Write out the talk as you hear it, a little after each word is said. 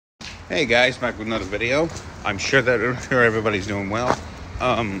Hey guys, back with another video. I'm sure that everybody's doing well.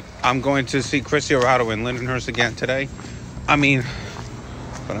 I'm going to see Kristi in Lindenhurst again today. But I'm going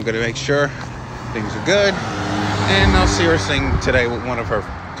to make sure things are good, and I'll see her sing today with one of her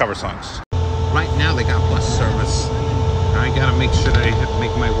cover songs. Right now they got bus service. I gotta make sure that I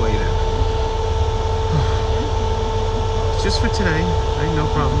make my way there. It's just for today. I ain't no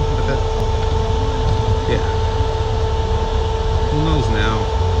problem with that. Yeah. Who knows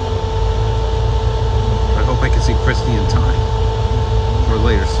now? I hope I can see Kristi in time or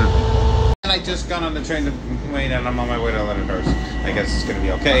later soon. And I just got on the train to Wayne, and I'm on my way to Lidenhurst. I guess it's gonna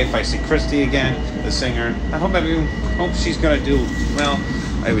be okay if I see Kristi again, the singer. I hope she's gonna do well.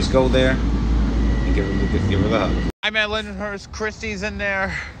 I always go there and give her the hug. I'm at Lidenhurst. Kristi's in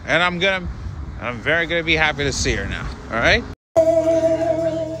there, and I'm very gonna be happy to see her now. All right.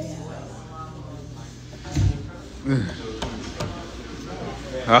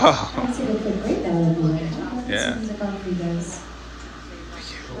 Oh. Yeah.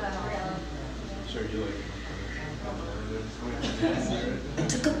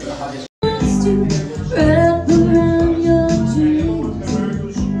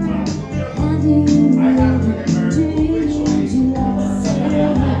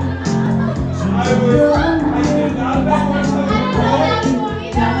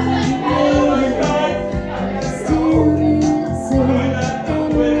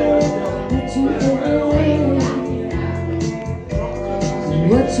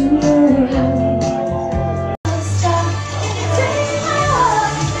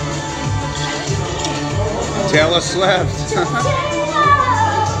 Taylor Swift.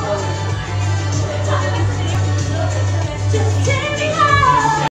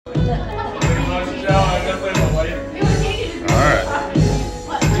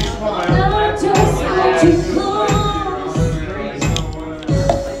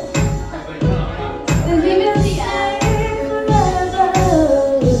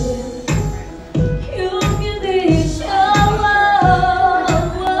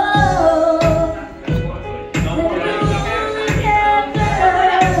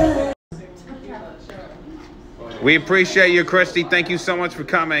 We appreciate you, Kristi. Thank you so much for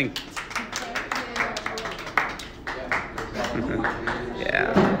coming.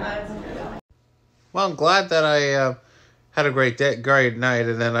 Yeah. Well, I'm glad that I had a great night,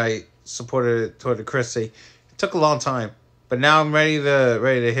 and then I supported it toward Kristi. It took a long time, but now I'm ready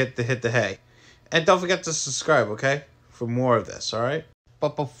to hit the hay. And don't forget to subscribe, okay, for more of this. All right.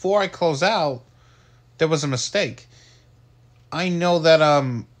 But before I close out, there was a mistake. I know that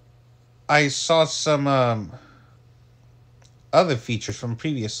I saw some other features from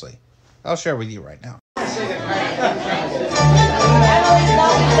previously. I'll share with you right now.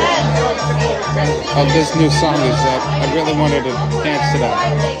 Of this new song is that I really wanted to dance to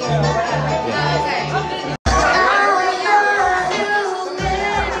that. Yeah.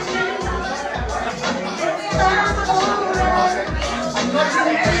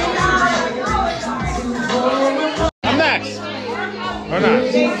 I'm next. Or not.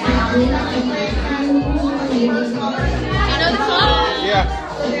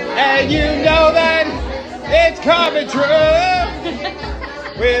 And you know that it's coming true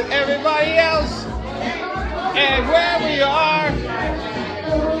with everybody else and where we are.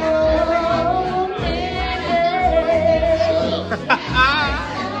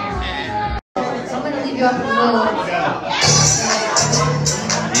 I'm gonna leave you off the road.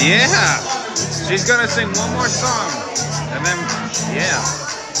 Yeah, she's gonna sing one more song, and then yeah.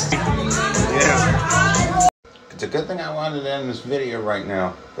 It's a good thing I wanted to end this video right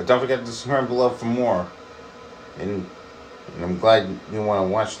now, but don't forget to subscribe below for more. And I'm glad you want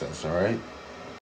to watch this, alright?